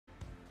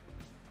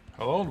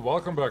Hello and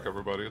welcome back,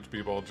 everybody. It's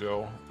B-Ball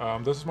Joe.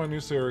 This is my new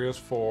series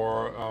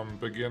for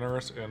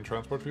beginners in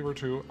Transport Fever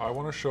 2. I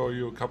want to show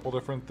you a couple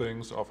different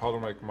things of how to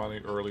make money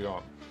early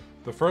on.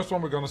 The first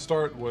one we're going to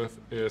start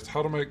with is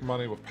how to make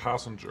money with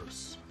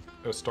passengers,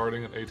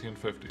 starting in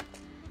 1850.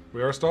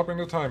 We are stopping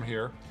the time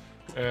here,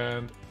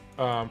 and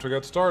to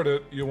get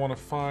started, you want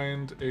to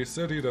find a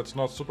city that's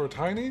not super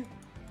tiny.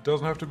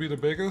 Doesn't have to be the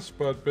biggest,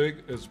 but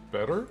big is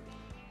better.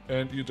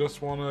 And you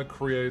just want to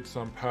create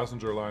some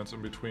passenger lines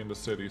in between the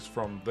cities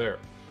from there.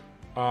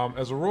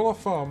 As a rule of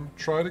thumb,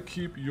 try to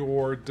keep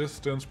your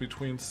distance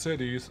between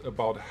cities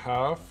about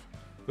half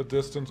the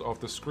distance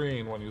of the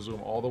screen when you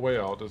zoom all the way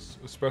out. It's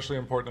especially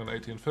important in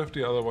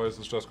 1850, otherwise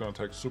it's just going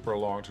to take super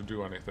long to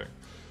do anything.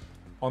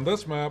 On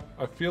this map,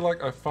 I feel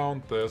like I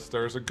found this.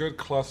 There's a good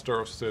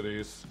cluster of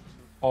cities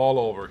all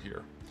over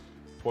here.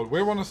 What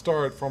we want to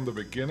start from the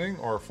beginning,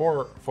 or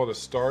for the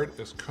start,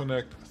 is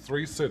connect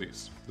 3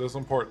 cities. This is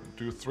important.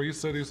 Do 3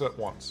 cities at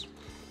once.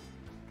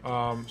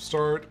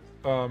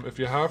 If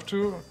you have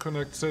to,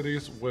 connect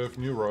cities with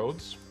new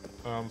roads.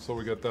 So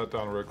we get that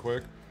done real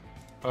quick.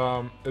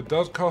 It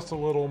does cost a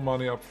little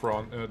money up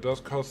front, and it does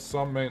cost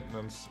some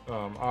maintenance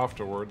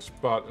afterwards,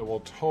 but it will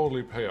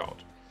totally pay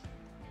out.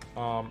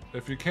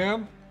 If you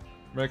can,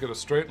 make it a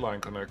straight line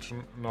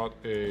connection, not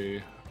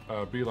a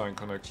beeline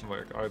connection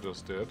like I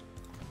just did.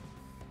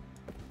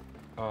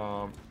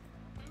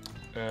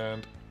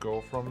 And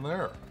go from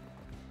there.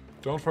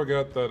 Don't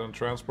forget that in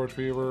Transport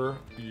Fever,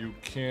 you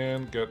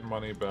can get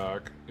money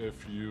back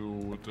if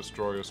you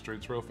destroy your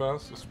streets real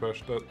fast.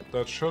 Especially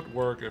that should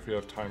work if you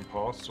have time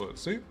paused. So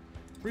let's see.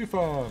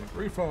 Refund,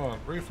 refund,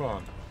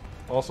 refund.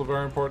 Also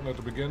very important at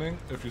the beginning,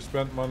 if you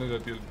spent money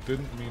that you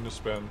didn't mean to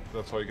spend,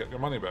 that's how you get your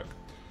money back.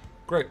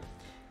 Great.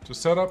 To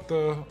set up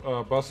the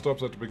bus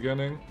stops at the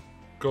beginning,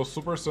 go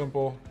super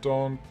simple.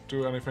 Don't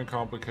do anything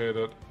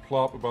complicated.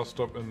 Plop a bus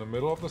stop in the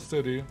middle of the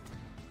city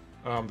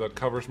that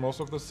covers most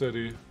of the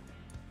city.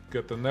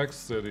 Get the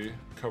next city,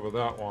 cover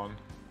that one.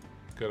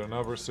 Get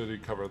another city,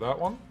 cover that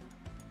one.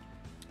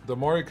 The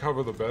more you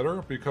cover, the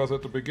better, because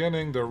at the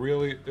beginning there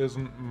really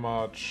isn't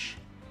much.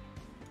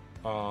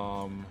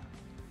 There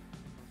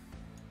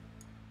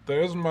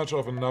isn't much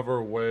of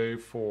another way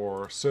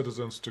for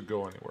citizens to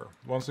go anywhere.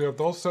 Once you have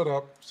those set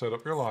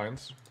up your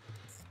lines.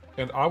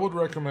 And I would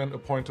recommend a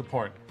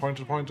point-to-point.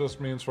 Point-to-point just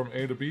means from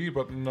A to B,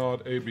 but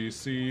not A, B,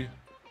 C,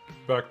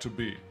 back to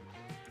B.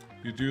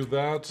 You do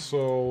that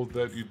so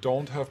that you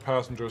don't have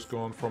passengers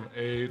going from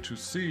A to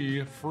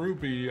C through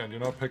B, and you're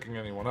not picking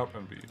anyone up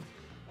in B.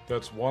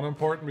 That's one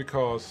important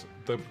because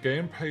the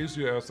game pays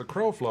you as the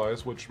crow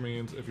flies, which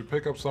means if you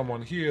pick up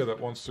someone here that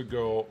wants to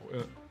go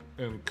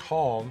in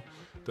Caen,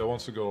 that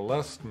wants to go to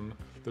Leston,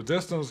 the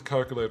distance is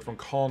calculated from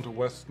Caen to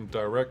Weston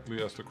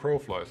directly as the crow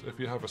flies. If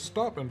you have a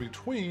stop in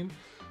between,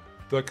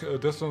 the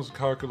distance is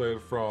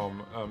calculated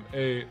from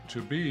A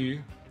to B,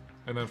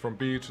 and then from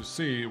B to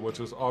C, which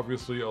is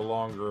obviously a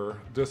longer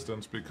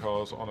distance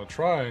because on a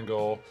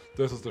triangle,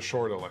 this is the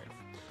shorter length.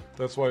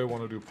 That's why you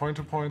want to do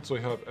point-to-point, so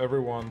you have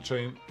everyone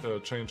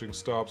changing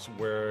stops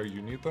where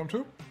you need them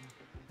to.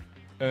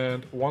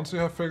 And once you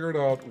have figured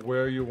out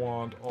where you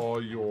want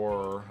all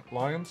your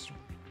lines,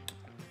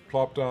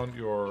 plop down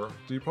your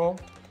depot.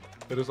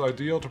 It is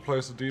ideal to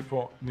place a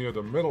depot near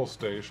the middle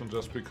station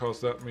just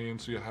because that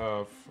means you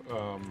have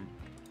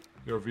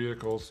your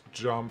vehicles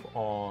jump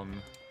on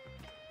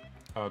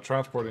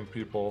transporting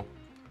people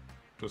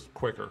just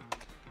quicker,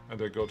 and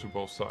they go to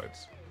both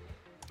sides.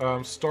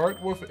 Start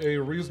with a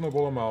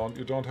reasonable amount.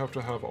 You don't have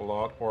to have a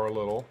lot or a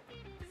little.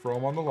 Throw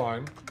them on the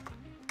line.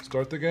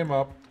 Start the game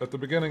up. At the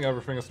beginning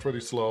everything is pretty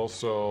slow,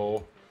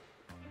 so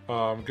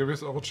give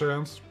yourself a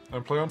chance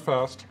and play on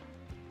fast.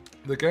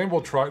 The game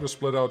will try to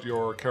split out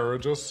your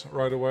carriages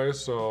right away,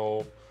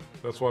 so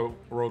that's why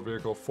road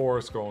vehicle 4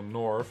 is going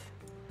north.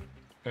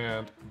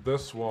 And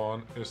this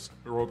one is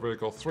road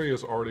vehicle 3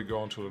 is already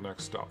going to the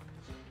next stop.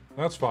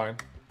 That's fine.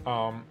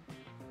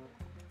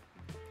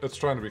 It's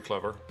trying to be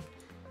clever.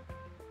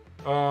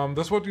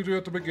 This is what you do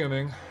at the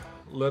beginning.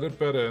 Let it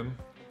bed in.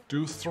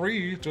 Do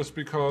 3 just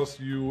because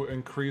you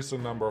increase the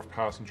number of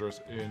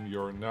passengers in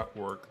your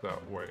network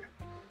that way.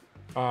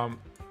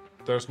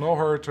 There's no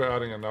hurry to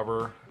adding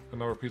another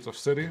piece of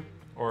city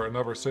or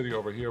another city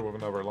over here with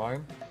another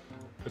line.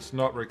 It's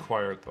not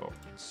required though.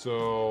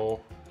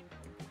 So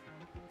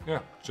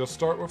yeah, just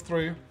start with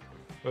 3.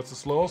 It's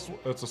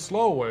a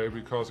slow way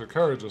because your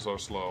carriages are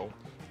slow,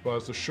 but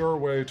it's a sure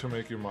way to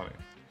make you money.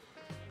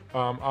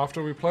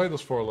 After we play this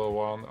for a little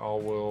while,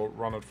 I will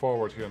run it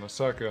forward here in a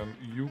second.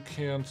 You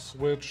can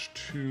switch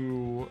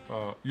to,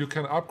 you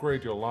can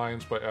upgrade your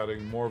lines by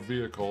adding more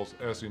vehicles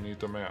as you need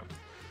demand.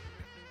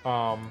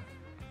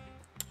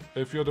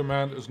 If your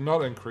demand is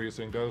not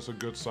increasing, that is a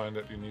good sign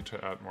that you need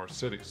to add more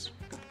cities.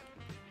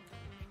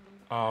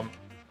 I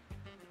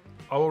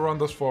will run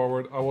this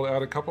forward. I will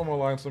add a couple more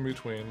lines in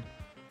between.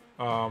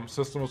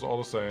 System is all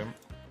the same.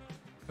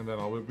 And then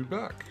I will be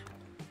back.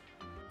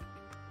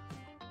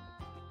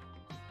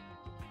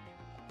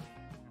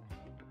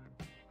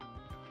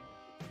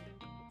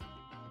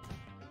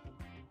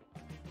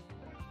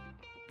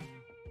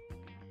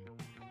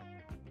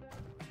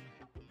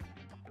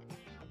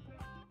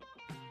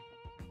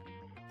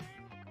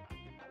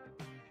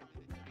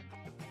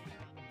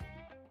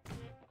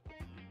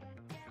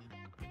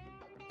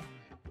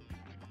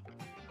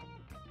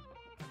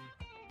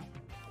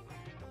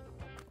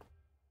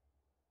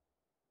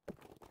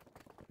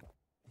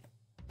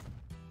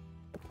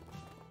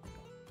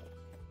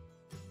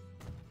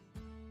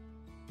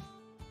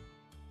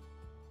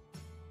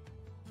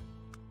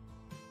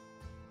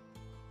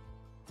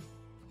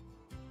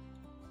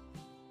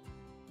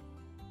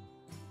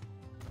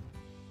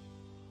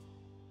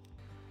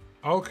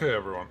 Okay,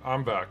 everyone,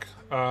 I'm back.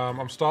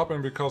 I'm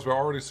stopping because we're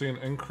already seeing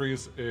an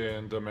increase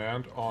in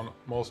demand on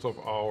most of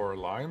our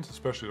lines,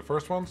 especially the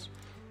first ones.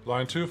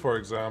 Line 2, for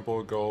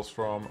example, goes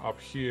from up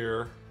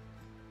here.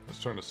 Let's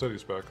turn the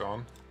cities back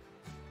on.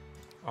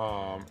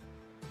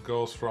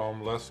 Goes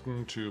from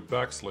Leston to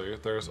Bexley.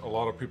 There's a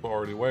lot of people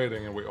already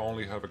waiting, and we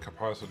only have a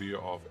capacity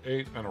of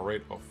 8 and a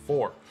rate of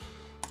 4.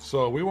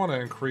 So we want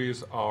to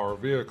increase our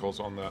vehicles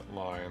on that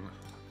line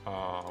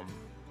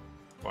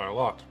by a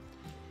lot.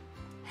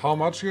 How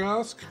much, you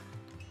ask?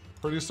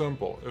 Pretty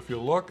simple. If you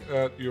look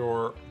at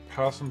your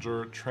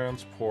passenger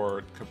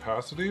transport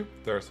capacity,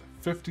 there's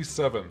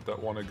 57 that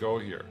want to go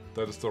here.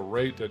 That is the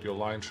rate that your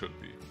line should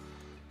be.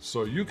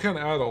 So you can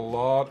add a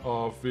lot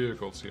of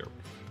vehicles here.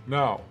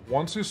 Now,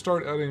 once you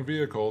start adding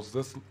vehicles,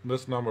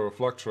 this number will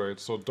fluctuate,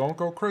 so don't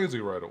go crazy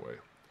right away.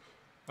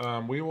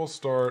 We will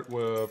start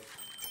with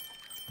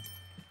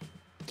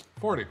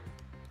 40.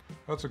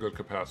 That's a good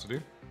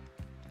capacity.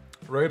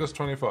 Rate is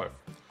 25.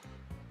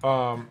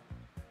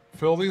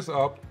 Fill these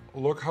up.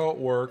 Look how it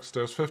works.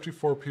 There's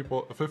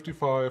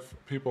 55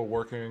 people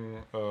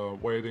working,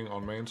 waiting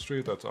on Main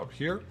Street. That's up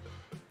here.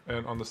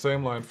 And on the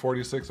same line,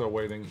 46 are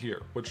waiting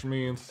here, which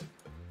means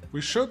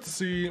we should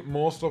see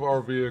most of our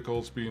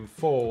vehicles being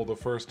full the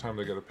first time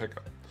they get a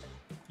pickup.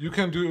 You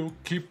can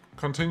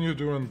continue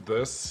doing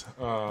this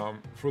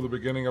for the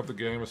beginning of the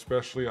game,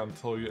 especially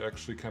until you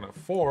actually can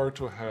afford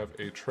to have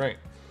a train.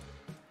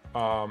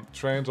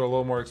 Trains are a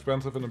little more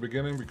expensive in the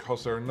beginning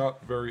because they're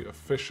not very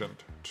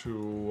efficient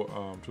to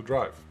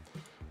drive.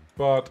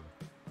 But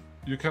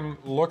you can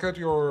look at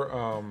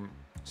your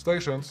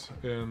stations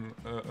in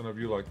a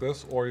view like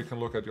this, or you can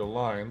look at your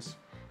lines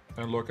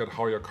and look at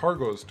how your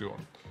cargo is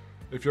doing.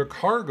 If your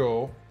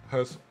cargo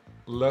has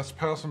less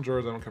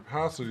passenger than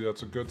capacity,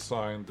 that's a good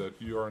sign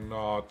that you are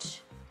not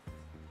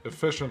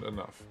efficient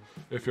enough.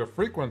 If your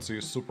frequency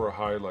is super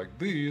high like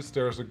these,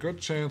 there's a good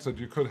chance that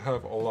you could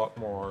have a lot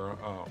more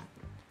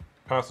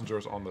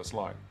passengers on this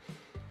line.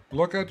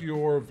 Look at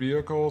your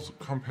vehicles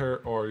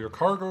or your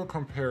cargo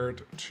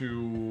compared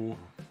to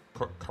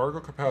cargo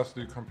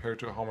capacity compared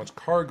to how much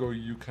cargo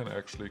you can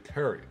actually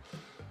carry.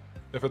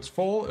 If it's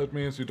full, it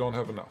means you don't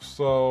have enough.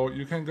 So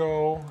you can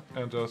go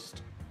and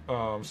just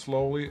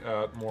slowly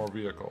add more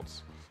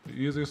vehicles. The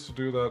easiest to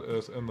do that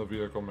is in the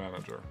vehicle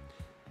manager.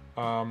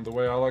 The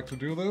way I like to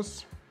do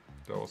this,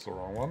 that was the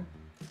wrong one.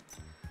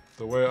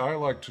 The way I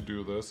like to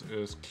do this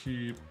is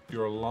keep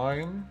your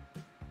line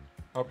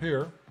up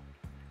here,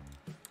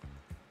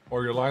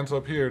 or your lines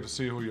up here to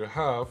see who you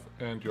have,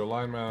 and your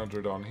line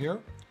manager down here.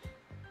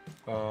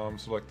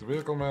 Select the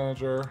vehicle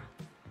manager,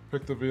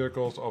 pick the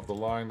vehicles of the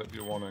line that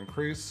you want to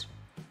increase,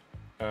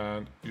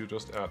 and you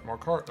just add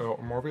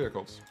more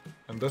vehicles.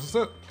 And this is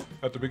it.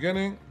 At the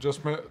beginning,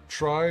 just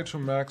try to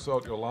max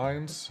out your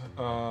lines,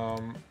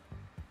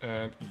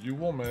 and you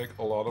will make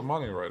a lot of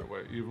money right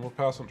away, even with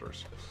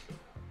passengers.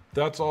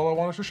 That's all I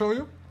wanted to show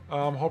you.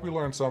 Hope you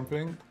learned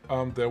something.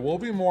 There will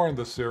be more in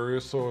this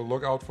series, so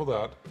look out for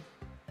that.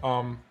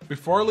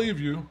 Before I leave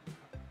you,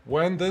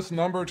 when this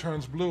number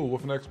turns blue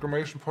with an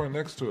exclamation point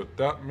next to it,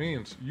 that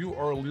means you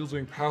are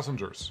losing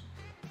passengers.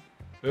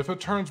 If it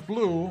turns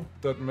blue,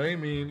 that may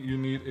mean you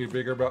need a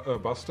bigger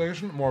bus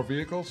station, more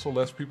vehicles, so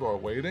less people are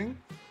waiting,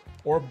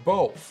 or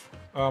both.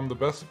 The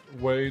best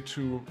way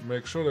to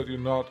make sure that you're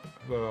not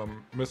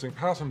missing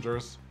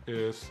passengers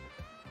is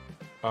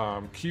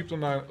keep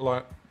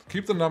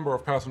the number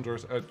of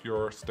passengers at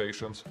your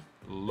stations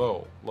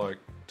low, like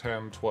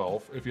 10,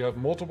 12. If you have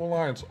multiple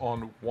lines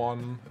on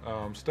one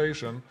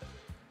station,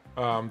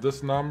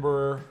 this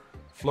number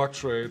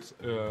fluctuates,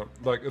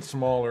 like it's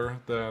smaller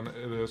than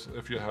it is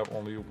if you have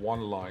only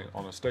one line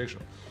on a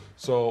station.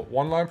 So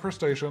one line per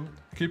station,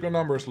 keep your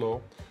numbers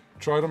low,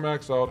 try to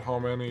max out how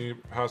many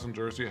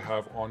passengers you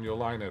have on your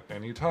line at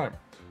any time.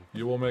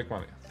 You will make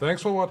money.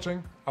 Thanks for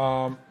watching.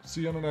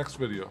 See you in the next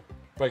video.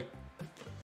 Bye.